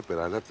bet the kit, but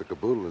I left the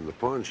caboodle in the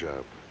pawn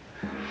shop.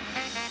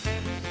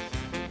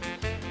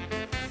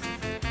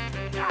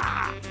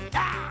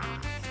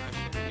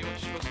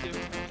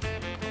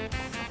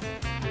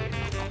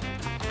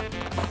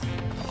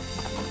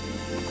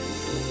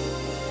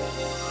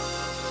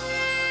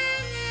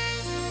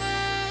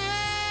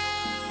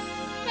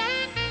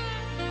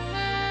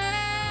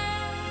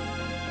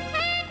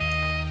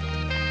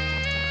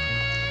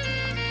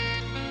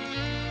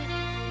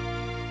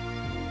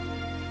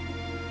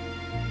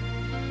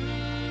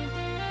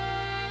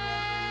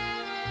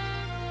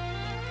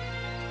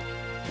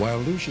 While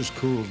Lucius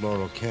cooled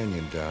Laurel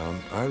Canyon down,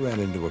 I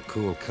ran into a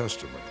cool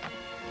customer,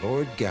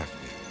 Lord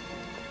Gaffney,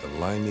 the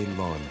limey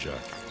lawn jockey.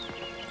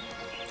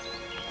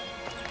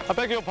 I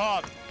beg your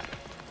pardon.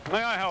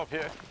 May I help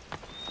you?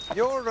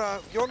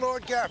 You're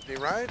Lord Gaffney,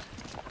 right?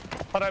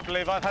 I don't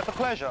believe I've had the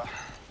pleasure.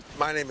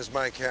 My name is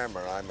Mike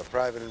Hammer. I'm a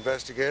private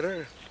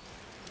investigator.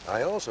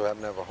 I also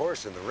happen to have a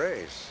horse in the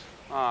race.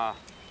 Ah,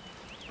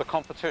 the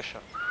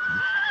competition.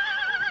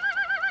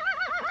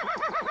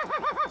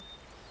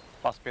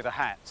 Must be the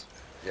hat.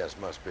 Yes,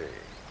 must be.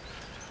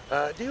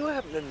 Do you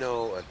happen to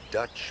know a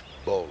Dutch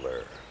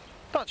bowler?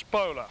 Dutch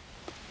bowler.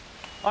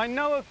 I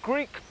know a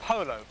Greek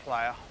polo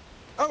player.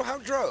 Oh, how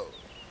droll.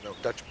 No,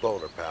 Dutch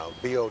bowler, pal.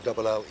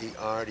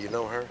 B-O-L-L-E-R. Do you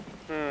know her?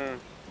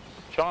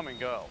 Charming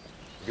girl.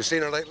 Have you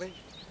seen her lately?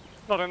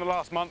 Not in the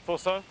last month or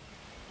so.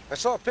 I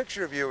saw a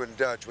picture of you in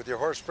Dutch with your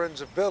horse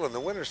Friends of Bill in the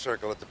winter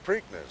circle at the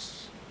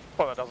Preakness.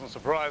 Well, that doesn't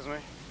surprise me.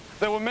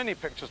 There were many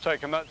pictures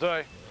taken that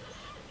day.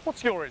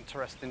 What's your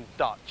interest in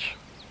Dutch?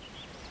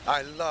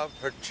 I love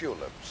her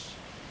tulips.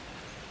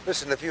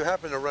 Listen, if you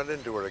happen to run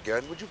into her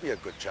again, would you be a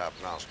good chap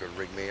and ask her to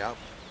ring me up?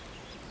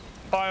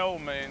 By all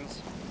means.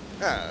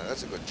 Yeah,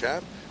 that's a good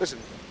chap. Listen,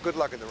 good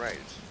luck in the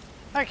race.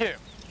 Thank you.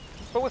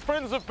 But with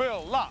Friends of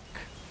Bill, luck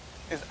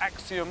is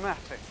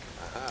axiomatic.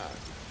 Aha.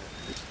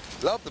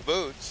 Love the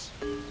boots.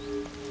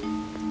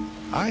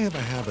 I have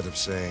a habit of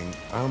saying,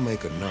 I'll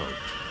make a note.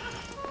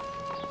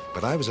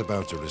 But I was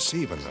about to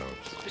receive a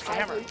note. Mr.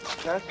 Hammer,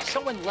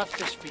 someone left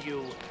this for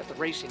you at the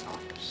racing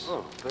office.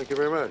 Oh, thank you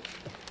very much.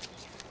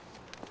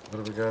 What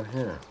have we got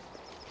here?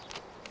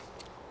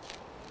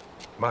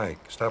 Mike,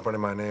 stop running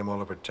my name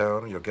all over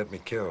town, or you'll get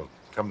me killed.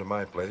 Come to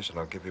my place, and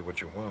I'll give you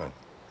what you want.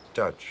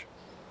 Dutch.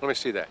 Let me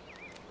see that.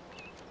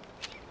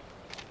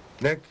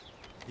 Nick,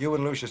 you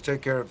and Lucius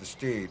take care of the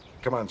steed.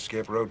 Come on,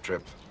 Skip, road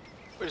trip.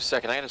 Wait a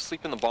second, I gotta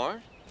sleep in the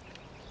barn?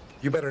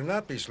 You better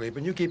not be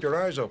sleeping. You keep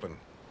your eyes open.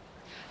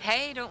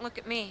 Hey, don't look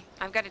at me.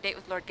 I've got a date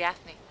with Lord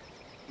Gaffney.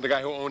 The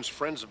guy who owns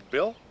Friends of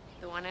Bill?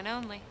 The one and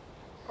only.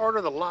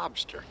 Order the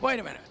lobster. Wait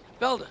a minute.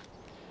 Velda,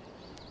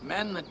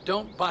 men that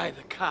don't buy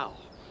the cow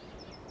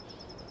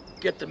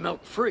get the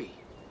milk free.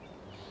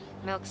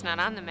 Milk's not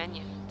on the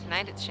menu.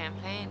 Tonight it's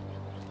champagne.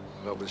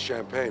 Well, with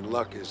champagne,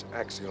 luck is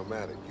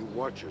axiomatic. You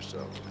watch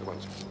yourself. Come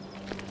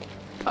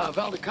on.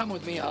 Velda, come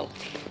with me. I'll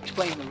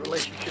explain the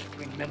relationship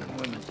between men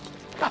and women.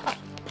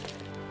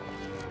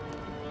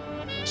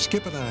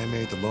 Skip and I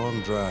made the long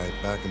drive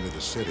back into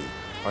the city,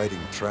 fighting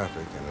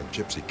traffic and a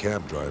gypsy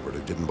cab driver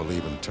that didn't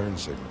believe in turn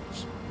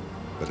signals.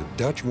 But if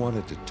Dutch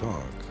wanted to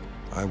talk,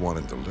 I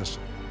wanted to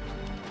listen.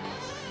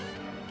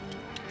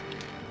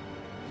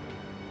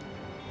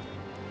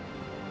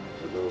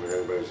 I don't think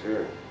anybody's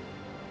here.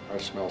 I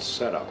smell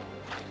setup.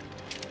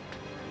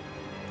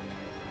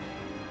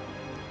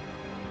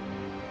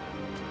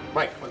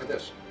 Mike, look at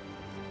this.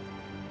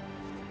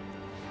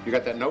 You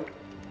got that note?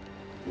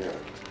 Yeah.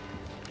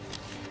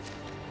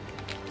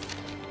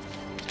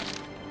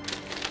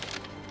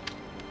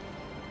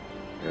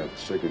 Yeah, the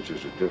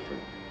signatures are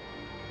different.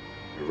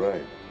 You're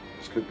right.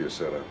 This could be a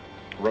setup.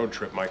 Road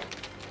trip, Mike.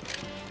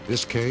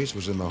 This case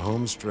was in the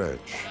home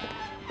stretch,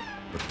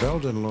 but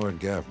Velda and Lord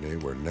Gaffney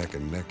were neck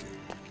and necky.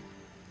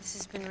 This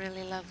has been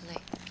really lovely.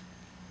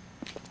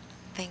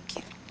 Thank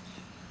you.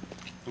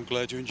 I'm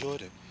glad you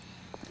enjoyed it.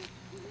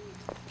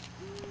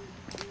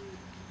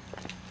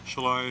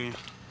 Shall I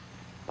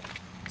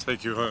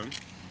take you home?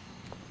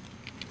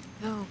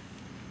 No.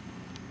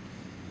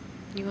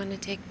 You want to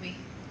take me?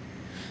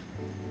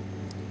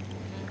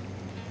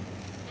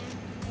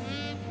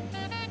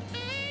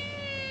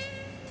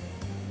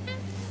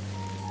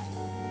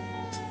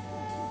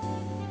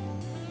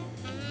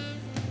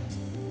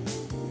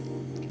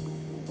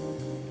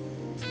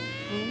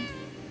 Home?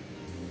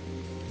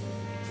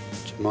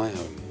 To my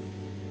home.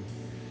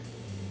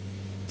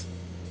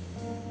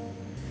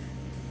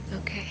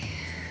 Okay.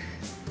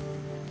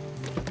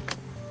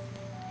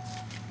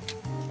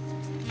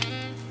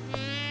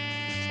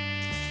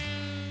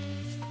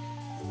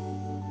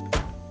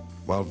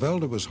 While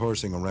Velda was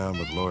horsing around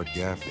with Lord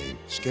Gaffney,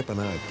 Skip and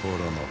I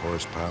poured on the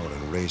horsepower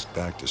and raced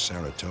back to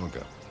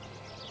Saratoga.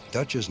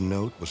 Dutch's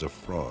note was a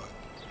fraud,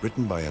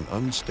 written by an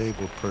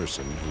unstable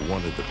person who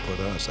wanted to put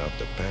us out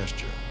to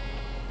pasture.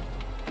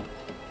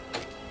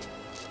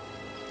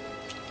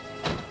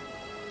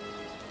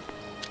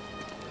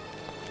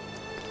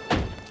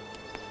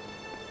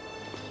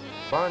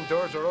 Barn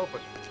doors are open.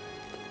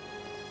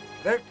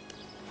 Nick?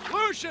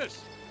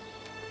 Lucius!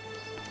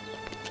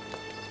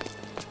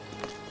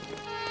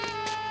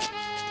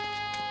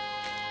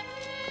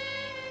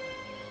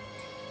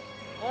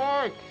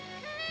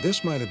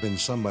 This might have been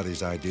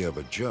somebody's idea of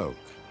a joke,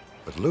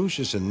 but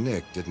Lucius and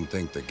Nick didn't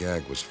think the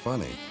gag was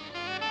funny.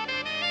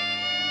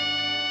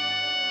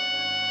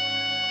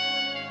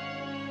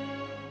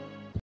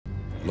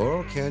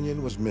 Laurel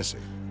Canyon was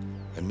missing,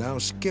 and now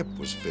Skip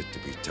was fit to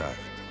be tied.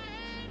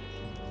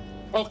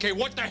 Okay,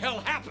 what the hell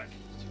happened?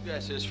 Two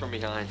guys hit us from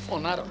behind. Well,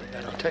 not only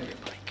that, I'll tell you,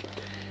 Mike.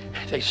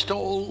 They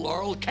stole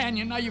Laurel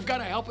Canyon. Now you've got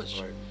to help us.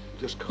 All right,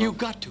 just calm. You've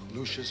got to.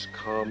 Lucius,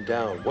 calm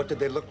down. What did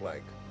they look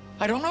like?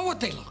 I don't know what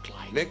they look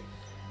like. Nick?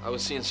 I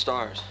was seeing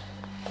stars.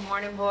 Good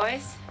morning,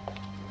 boys.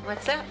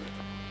 What's up?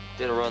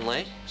 Did it run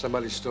late?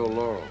 Somebody stole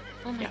Laurel.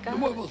 Oh, my Yeah,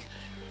 God.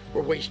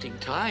 we're wasting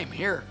time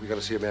here. We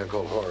gotta see a man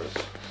called Horace.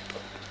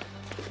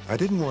 I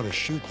didn't want to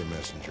shoot the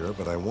messenger,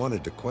 but I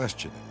wanted to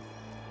question him.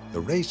 The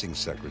racing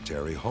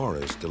secretary,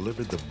 Horace,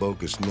 delivered the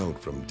bogus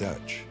note from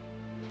Dutch.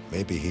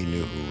 Maybe he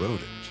knew who wrote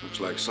it. Looks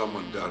like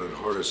someone doubted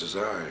Horace's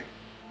eye.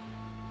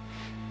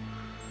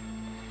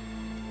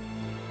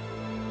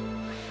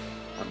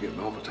 I'm getting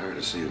awful tired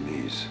of seeing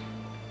these.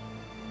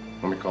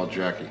 Let me call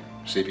Jackie.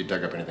 See if he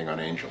dug up anything on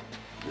Angel.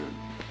 Good.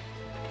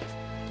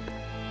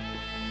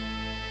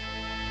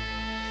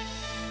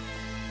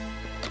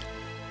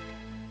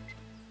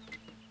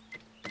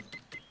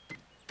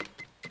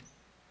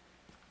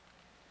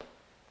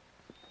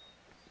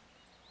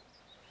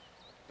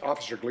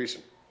 Officer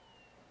Gleason.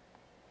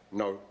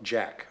 No,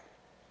 Jack.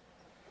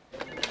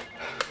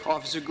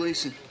 Officer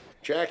Gleason.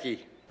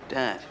 Jackie.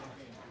 Dad.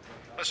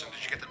 Listen,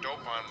 did you get the dope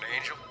on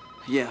Angel?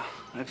 Yeah,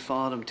 I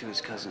followed him to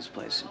his cousin's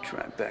place in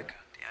Tribeca.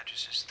 The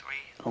address is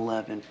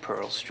 311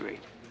 Pearl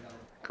Street.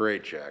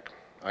 Great, Jack.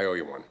 I owe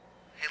you one.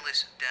 Hey,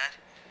 listen, Dad.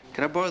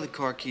 Can I borrow the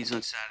car keys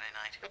on Saturday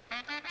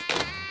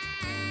night?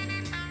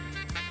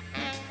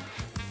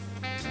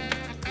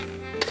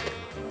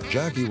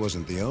 Jackie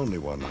wasn't the only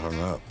one hung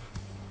up.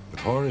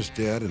 With Horace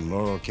dead and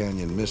Laurel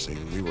Canyon missing,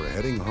 we were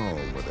heading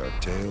home with our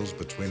tails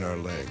between our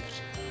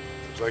legs.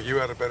 Looks like you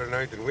had a better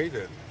night than we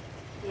did.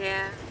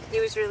 Yeah, he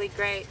was really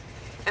great.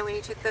 And when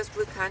he took those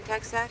blue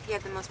contacts out, he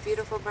had the most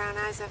beautiful brown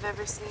eyes I've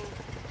ever seen.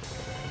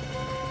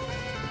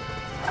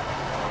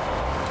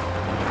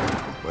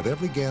 But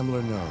every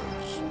gambler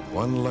knows,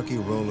 one lucky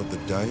roll of the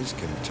dice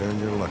can turn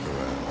your luck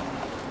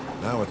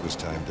around. Now it was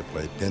time to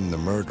play pin the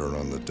murder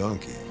on the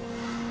donkey.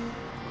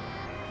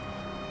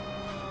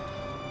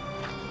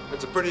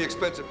 That's a pretty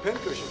expensive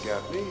pincushion,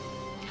 Gaffney.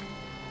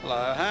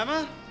 Hello,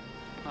 Hammer.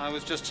 I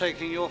was just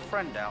taking your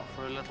friend out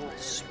for a little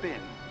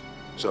spin.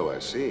 So I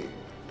see.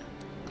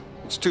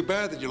 It's too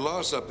bad that you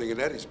lost something at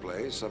Eddie's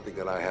place, something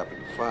that I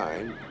happened to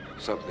find,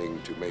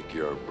 something to make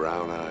your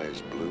brown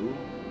eyes blue.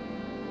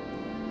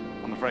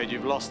 I'm afraid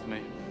you've lost me.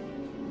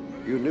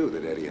 You knew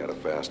that Eddie had a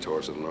fast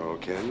horse in Laurel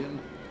Canyon?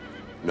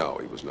 No,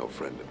 he was no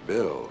friend of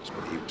Bill's,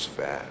 but he was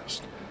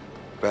fast.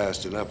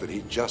 Fast enough that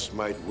he just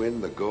might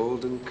win the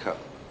Golden Cup.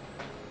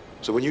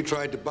 So when you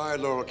tried to buy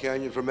Laurel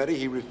Canyon from Eddie,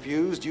 he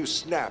refused, you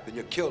snapped and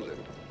you killed him.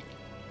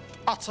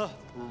 Utter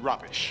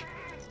rubbish.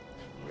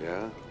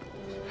 Yeah?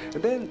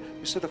 And then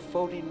you sent a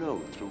phony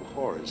note through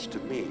Horace to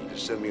me to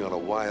send me on a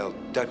wild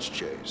Dutch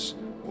chase.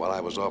 While I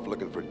was off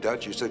looking for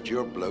Dutch, you sent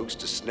your blokes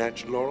to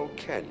snatch Laurel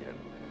Canyon.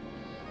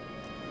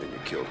 Then you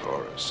killed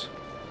Horace,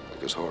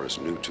 because Horace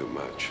knew too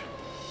much.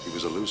 He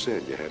was a loose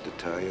end you had to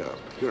tie up.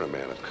 You're a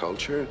man of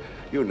culture.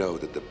 You know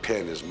that the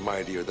pen is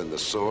mightier than the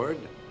sword.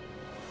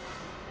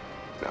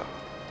 No.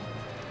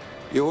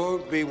 You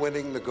won't be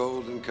winning the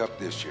Golden Cup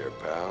this year,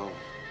 pal.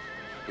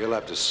 You'll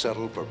have to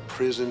settle for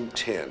prison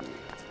 10.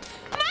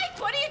 Mike,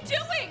 what are you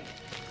doing?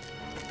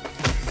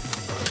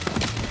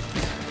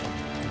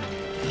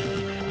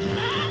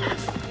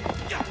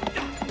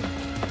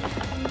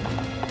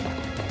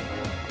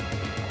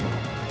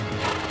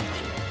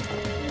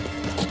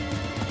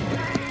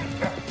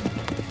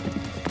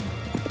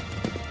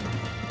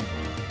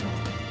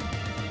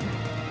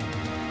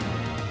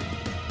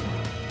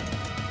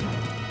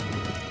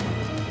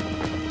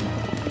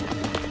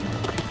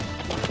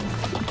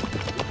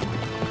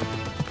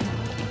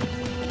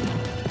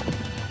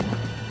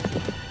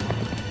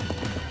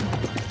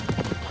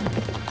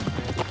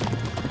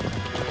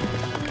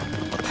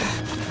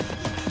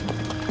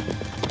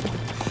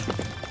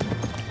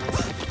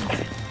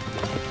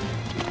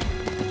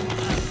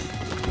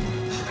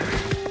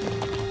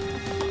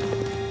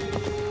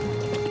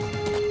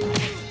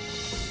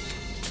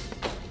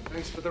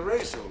 For the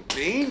race, old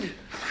bean.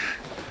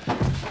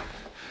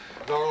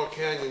 Laurel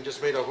Canyon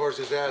just made a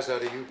horse's ass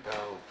out of you,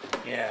 pal.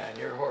 Yeah, and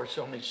your horse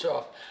only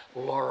saw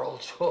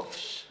Laurel's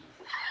hoofs.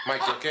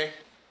 Mike, you okay?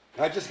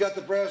 I just got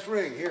the brass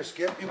ring. Here,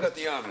 Skip, you got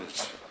the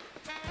ominous.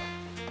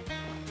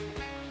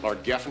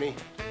 Lord Gaffney,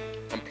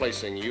 I'm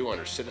placing you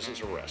under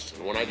citizen's arrest.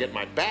 And when I get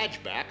my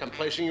badge back, I'm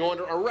placing you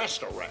under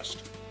arrest.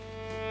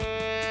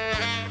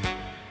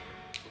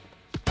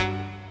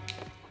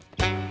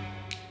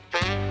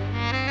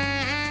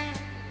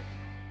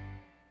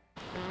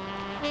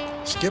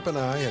 Skip and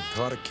I had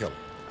caught a killer,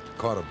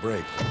 caught a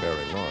break from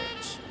Barry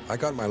Lawrence. I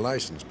got my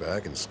license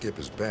back and Skip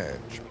his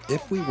badge,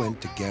 if we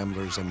went to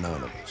Gamblers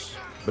Anonymous.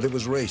 But it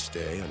was race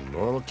day and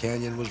Laurel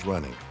Canyon was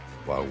running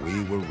while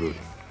we were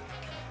rooting.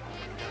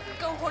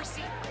 Go,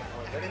 horsey.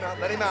 Let him out,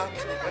 let him out.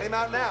 Let him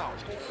out now.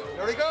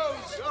 There he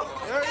goes.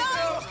 There he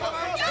goes. Come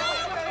on.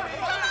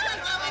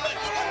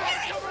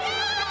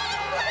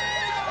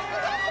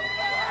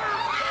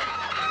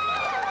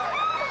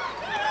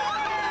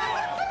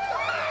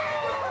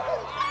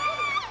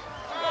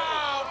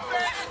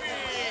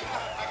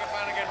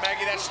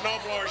 That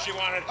snowblower she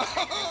wanted.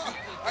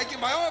 I get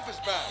my office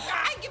back.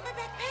 I give my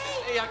back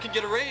pay. Hey, I can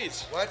get a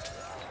raise. What?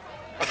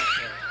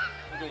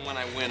 Even when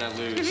I win, I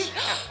lose.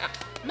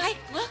 Mike,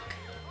 look.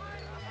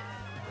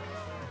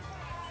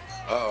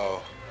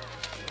 Uh-oh.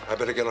 I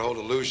better get a hold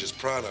of Lucius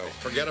pronto.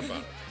 Forget about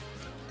it.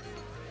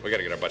 We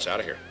gotta get our butts out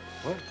of here.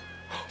 What?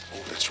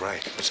 Oh, that's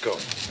right. Let's go.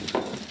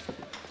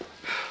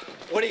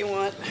 What do you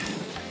want?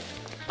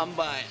 I'm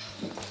buying.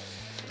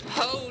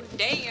 Oh,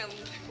 damn.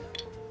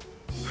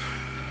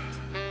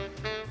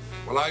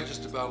 Well, I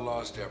just about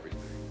lost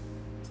everything.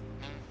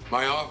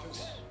 My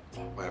office,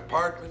 my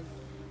apartment,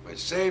 my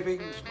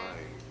savings,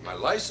 my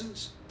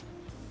license,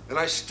 and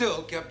I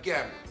still kept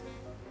gambling.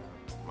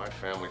 My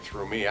family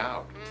threw me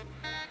out.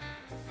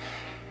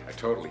 I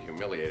totally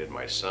humiliated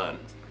my son,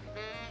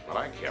 but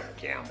I kept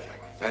gambling.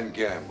 And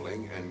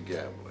gambling and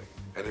gambling.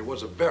 And it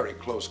was a very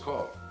close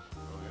call.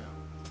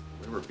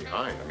 We were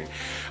behind. I mean,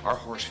 our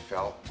horse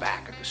fell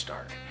back at the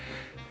start.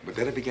 But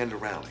then it began to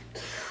rally.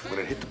 When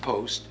it hit the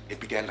post,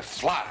 it began to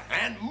fly.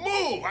 And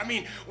move! I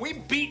mean, we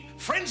beat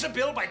Friends of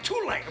Bill by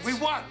 2 lengths. We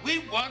won. We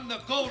won the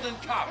Golden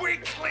Cup. We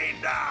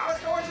cleaned up.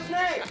 What's the horse's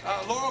name?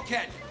 Laurel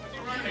Canyon.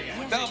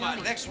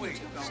 Belmont, next week.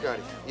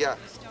 Scotty, yeah.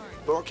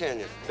 Laurel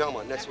Canyon,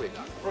 Belmont, next week.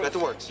 At the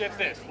works. Get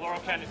this. Laurel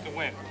Canyon's to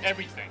win.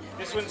 Everything.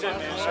 This one's in,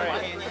 man. All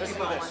right.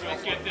 Listen to this.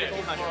 Let's get this.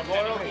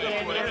 Laurel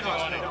Canyon, put everything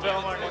on it.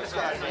 Belmont next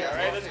Friday. All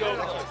right, let's go.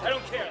 I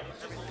don't care.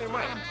 Hey,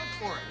 Mike,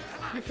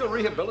 you feel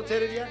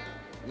rehabilitated yet?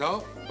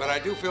 No, but I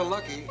do feel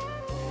lucky.